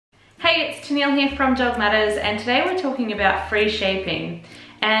Hey, it's Tennille here from Dog Matters, and today we're talking about free shaping.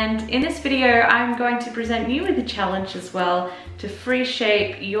 And in this video, I'm going to present you with a challenge as well to free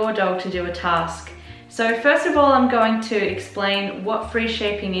shape your dog to do a task. So first of all, I'm going to explain what free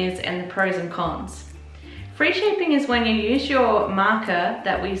shaping is and the pros and cons. Free shaping is when you use your marker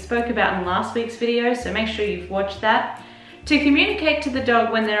that we spoke about in last week's video, so make sure you've watched that, to communicate to the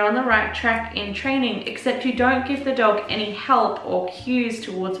dog when they're on the right track in training, except you don't give the dog any help or cues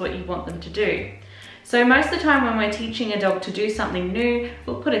towards what you want them to do. So most of the time when we're teaching a dog to do something new,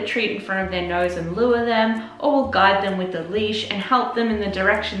 we'll put a treat in front of their nose and lure them, or we'll guide them with the leash and help them in the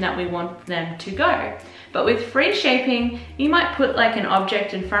direction that we want them to go. But with free shaping, you might put like an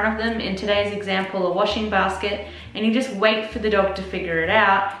object in front of them, in today's example, a washing basket, and you just wait for the dog to figure it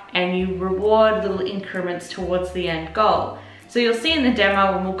out and you reward little increments towards the end goal. So you'll see in the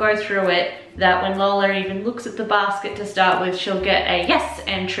demo when we'll go through it that when Lola even looks at the basket to start with, she'll get a yes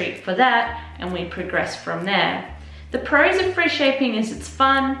and treat for that, and we progress from there. The pros of free shaping is it's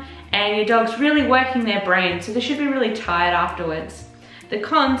fun and your dog's really working their brain, so they should be really tired afterwards. The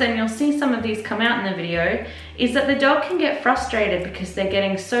cons, and you'll see some of these come out in the video, is that the dog can get frustrated because they're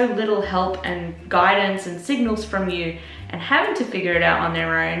getting so little help and guidance and signals from you and having to figure it out on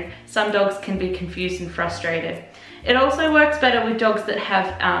their own. Some dogs can be confused and frustrated. It also works better with dogs that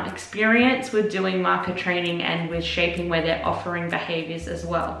have experience with doing marker training and with shaping where they're offering behaviors as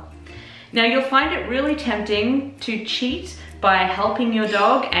well. Now you'll find it really tempting to cheat by helping your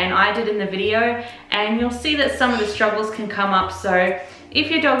dog, and I did in the video, and you'll see that some of the struggles can come up. So if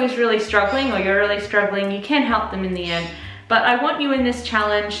your dog is really struggling or you're really struggling, you can help them in the end. But I want you in this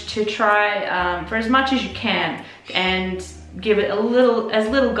challenge to try for as much as you can and give it as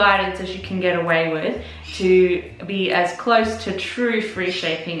little guidance as you can get away with, to be as close to true free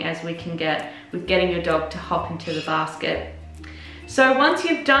shaping as we can get with getting your dog to hop into the basket. So once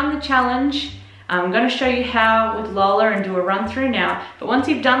you've done the challenge, I'm going to show you how with Lola and do a run through now, but once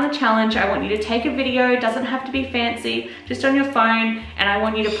you've done the challenge, I want you to take a video. It doesn't have to be fancy, just on your phone, and I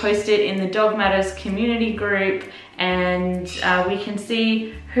want you to post it in the Dog Matters community group, and we can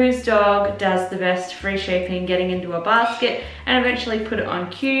see whose dog does the best free shaping getting into a basket, and eventually put it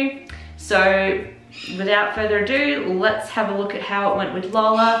on cue. So without further ado, let's have a look at how it went with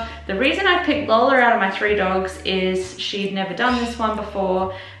Lola. The reason I picked Lola out of my 3 dogs is she'd never done this one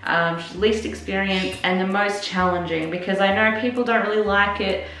before. She's least experienced and the most challenging, because I know people don't really like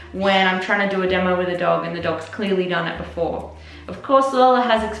it when I'm trying to do a demo with a dog and the dog's clearly done it before. Of course, Lola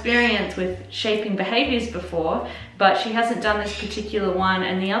has experience with shaping behaviors before, but she hasn't done this particular one.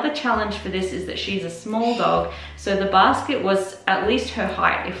 And the other challenge for this is that she's a small dog, so the basket was at least her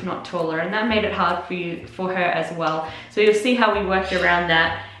height, if not taller, and that made it hard for her as well. So you'll see how we worked around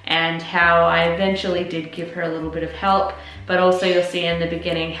that and how I eventually did give her a little bit of help, but also you'll see in the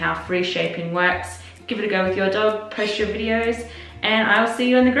beginning how free shaping works. Give it a go with your dog, post your videos, and I'll see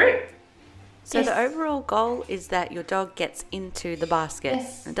you in the group. So yes. The overall goal is that your dog gets into the basket.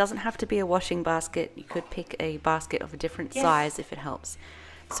 Yes. It doesn't have to be a washing basket. You could pick a basket of a different size if it helps.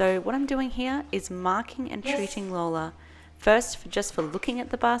 So what I'm doing here is marking and treating Lola, first just for looking at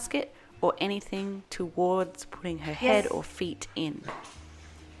the basket or anything towards putting her head or feet in.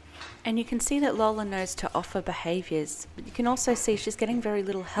 And you can see that Lola knows to offer behaviors, but you can also see she's getting very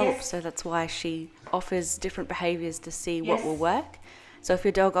little help, so that's why she offers different behaviors to see what will work. So if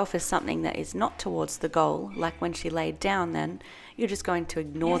your dog offers something that is not towards the goal, like when she laid down, then you're just going to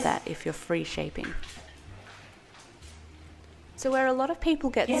ignore that if you're free shaping. So where a lot of people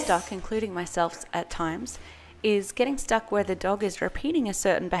get stuck, including myself at times, is getting stuck where the dog is repeating a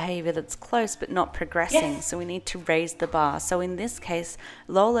certain behavior that's close but not progressing. So we need to raise the bar. So in this case,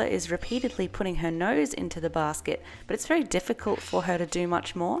 Lola is repeatedly putting her nose into the basket, but it's very difficult for her to do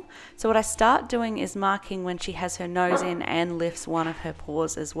much more. So what I start doing is marking when she has her nose in and lifts one of her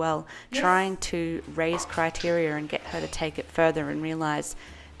paws as well, trying to raise criteria and get her to take it further and realize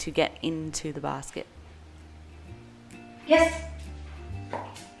to get into the basket. Yes.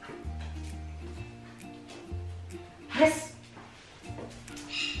 Yes.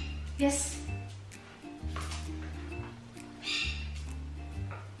 Yes.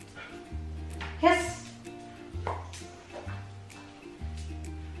 Yes.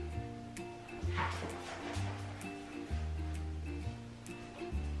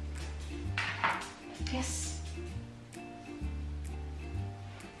 Yes.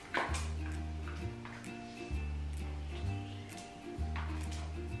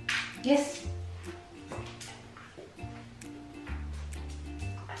 Yes.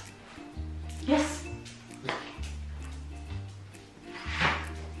 Yes.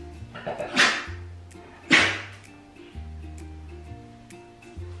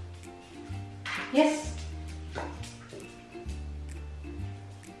 Yes.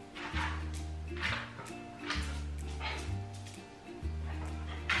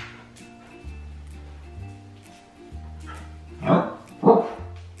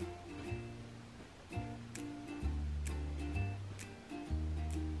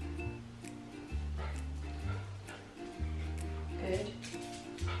 Good.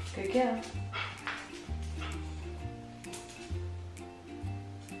 Good girl.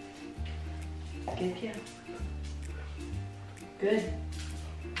 Good girl. Good.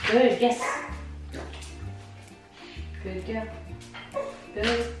 Good, yes. Good girl.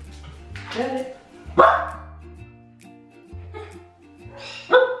 Good. Good.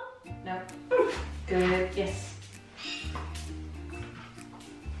 No. Good, yes.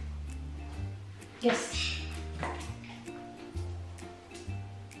 Yes.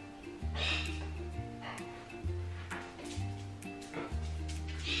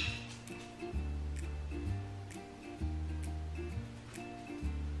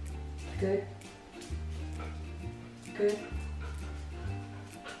 Good. Good.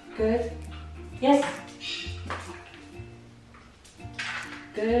 Good. Yes.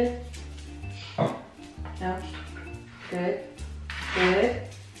 Good. No. Good. Good.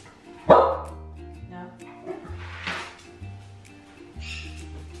 No.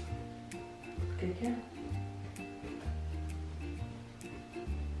 Good girl.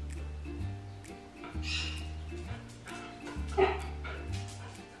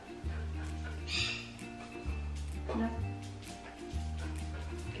 No.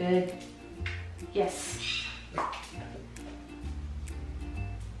 Good. Yes.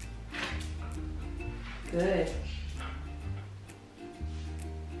 Good.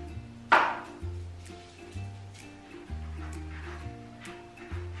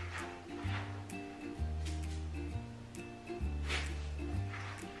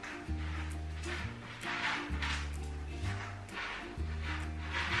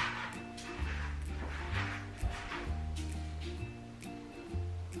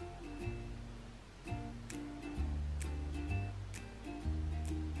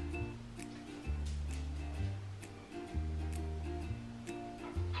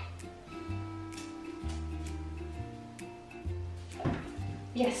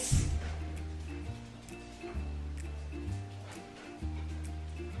 Yes.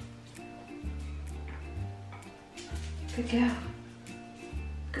 Good girl.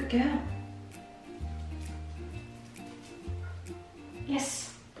 Good girl.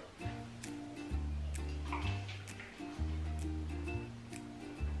 Yes.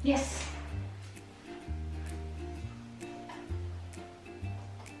 Yes.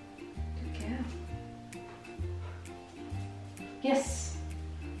 Good girl. Yes.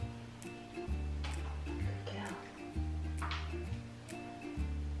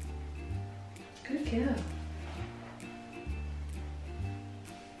 Good girl.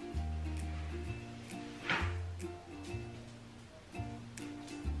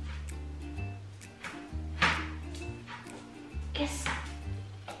 Yes.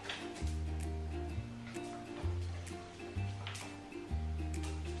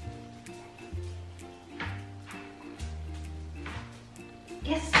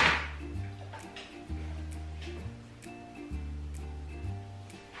 Yes.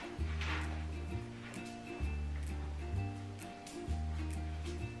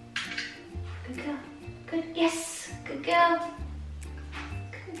 Good girl. Good. Yes. Good girl.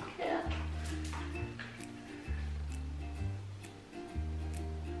 Good girl.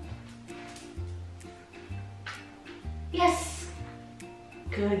 Yes.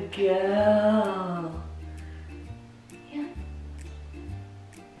 Good girl. Yeah.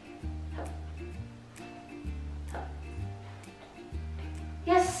 Up. Up.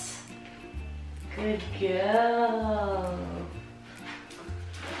 Yes. Good girl.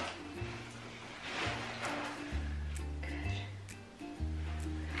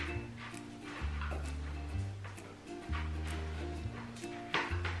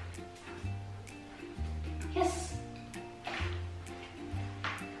 Yes.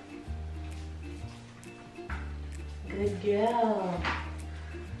 Good girl.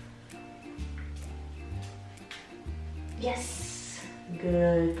 Yes.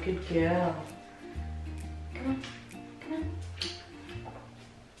 Good. Good girl. Come on. Come on.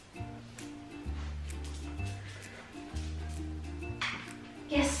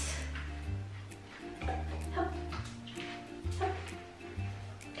 Yes. Up. Up.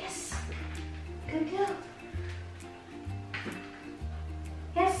 Yes. Good girl.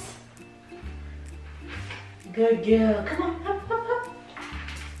 Yes. Good girl. Come on. Up, up, up.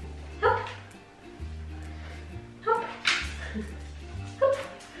 Up. Up. Up.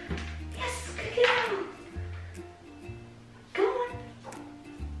 Yes. Good.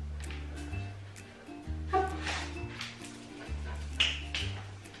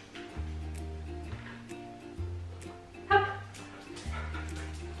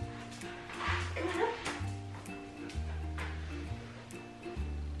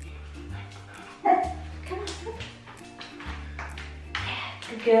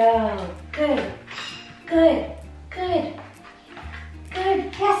 Good girl. Good. Good. Good.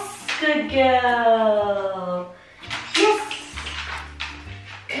 Good. Yes. Good girl. Yes.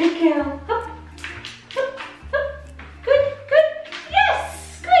 Good girl. Up. Up. Up. Good. Good.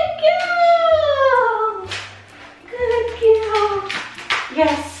 Yes. Good girl. Good girl.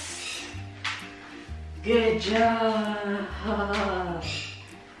 Yes. Good job.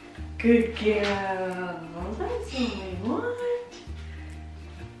 Good girl. That's all we want.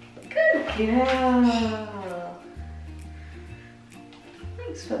 Good girl.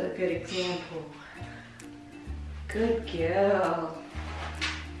 Thanks for the good example. Good girl.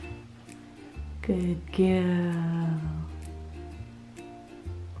 Good girl.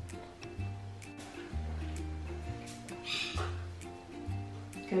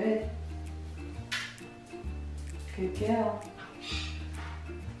 Good. Good girl.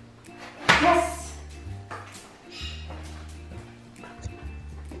 Yes.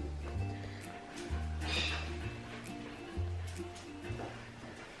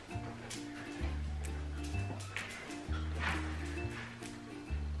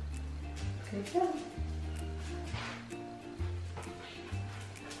 Good girl.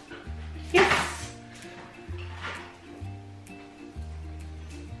 Yes.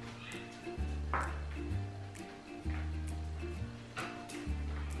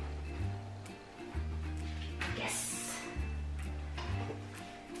 Yes.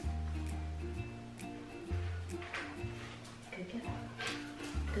 Good girl.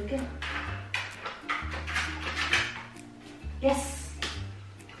 Good girl. Yes.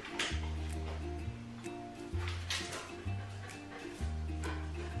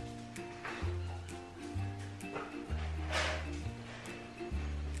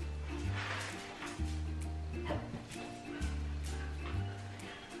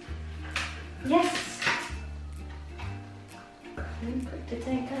 Yes. Quick to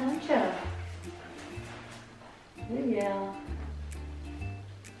take, aren't you? Good girl.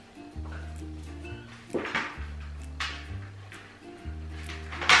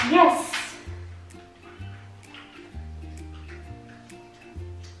 Yes.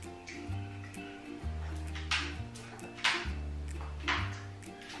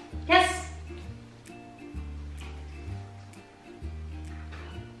 Yes.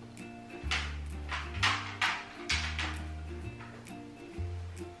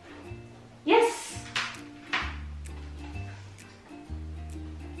 Yes.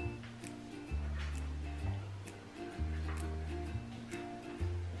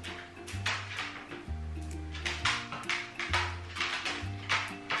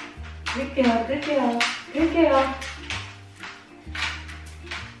 Good girl, good girl, good girl.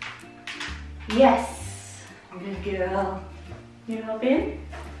 Yes. Good girl. You help in?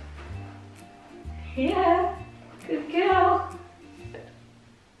 Yeah. Good girl.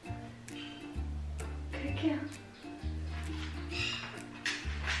 Good girl.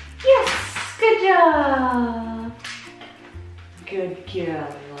 Yes. Good job. Good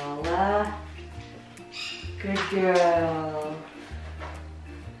girl, Lola. Good girl.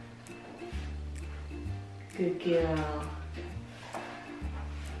 Good girl.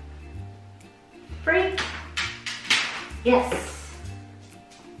 Free? Yes.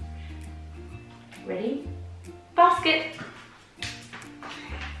 Ready? Basket.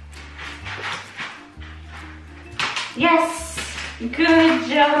 Yes. Good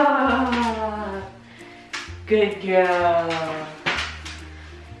job. Good girl.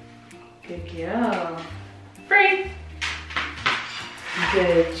 Good girl. Free.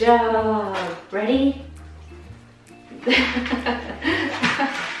 Good job. Ready? Bring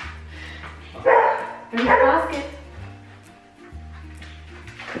the basket.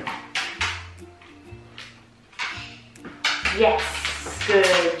 Yes,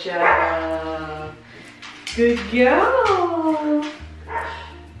 good job. Good girl.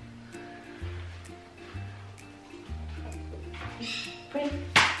 Bring.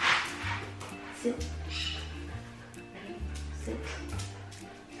 Sit. Ready? Sit.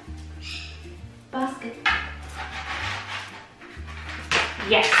 Basket.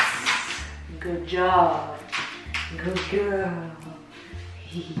 Yes. Good job. Good girl.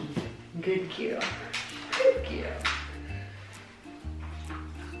 Good girl. Good girl.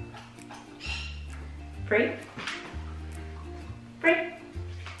 Free. Free.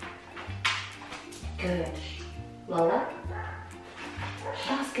 Good. Lola.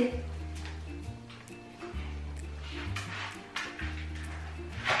 Basket.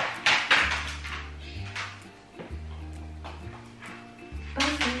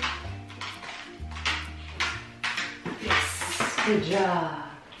 Basket. Yes. Good job.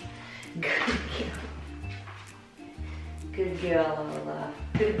 Good girl. Good girl, Lola.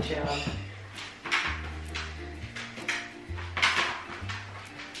 Good job.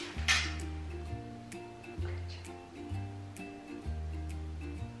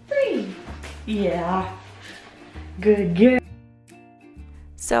 Three. Yeah. Good girl.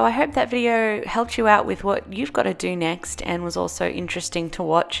 So I hope that video helped you out with what you've got to do next and was also interesting to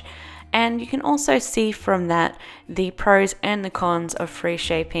watch. And you can also see from that the pros and the cons of free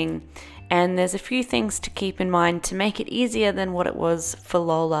shaping. And there's a few things to keep in mind to make it easier than what it was for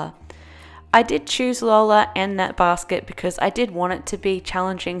Lola. I did choose Lola and that basket because I did want it to be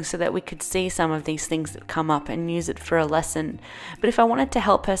challenging so that we could see some of these things that come up and use it for a lesson. But if I wanted to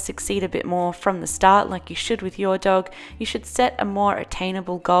help her succeed a bit more from the start, like you should with your dog, you should set a more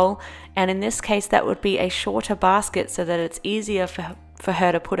attainable goal. And in this case, that would be a shorter basket so that it's easier for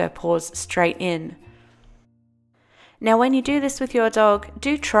her to put her paws straight in. Now when you do this with your dog,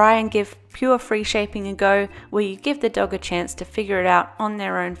 do try and give pure free shaping a go, where you give the dog a chance to figure it out on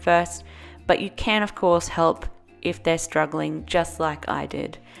their own first, but you can of course help if they're struggling just like I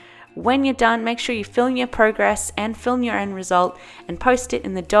did. When you're done, make sure you film your progress and film your end result and post it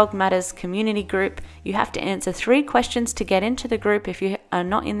in the Dog Matters community group. You have to answer 3 questions to get into the group if you are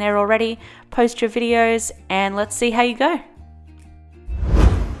not in there already. Post your videos and let's see how you go.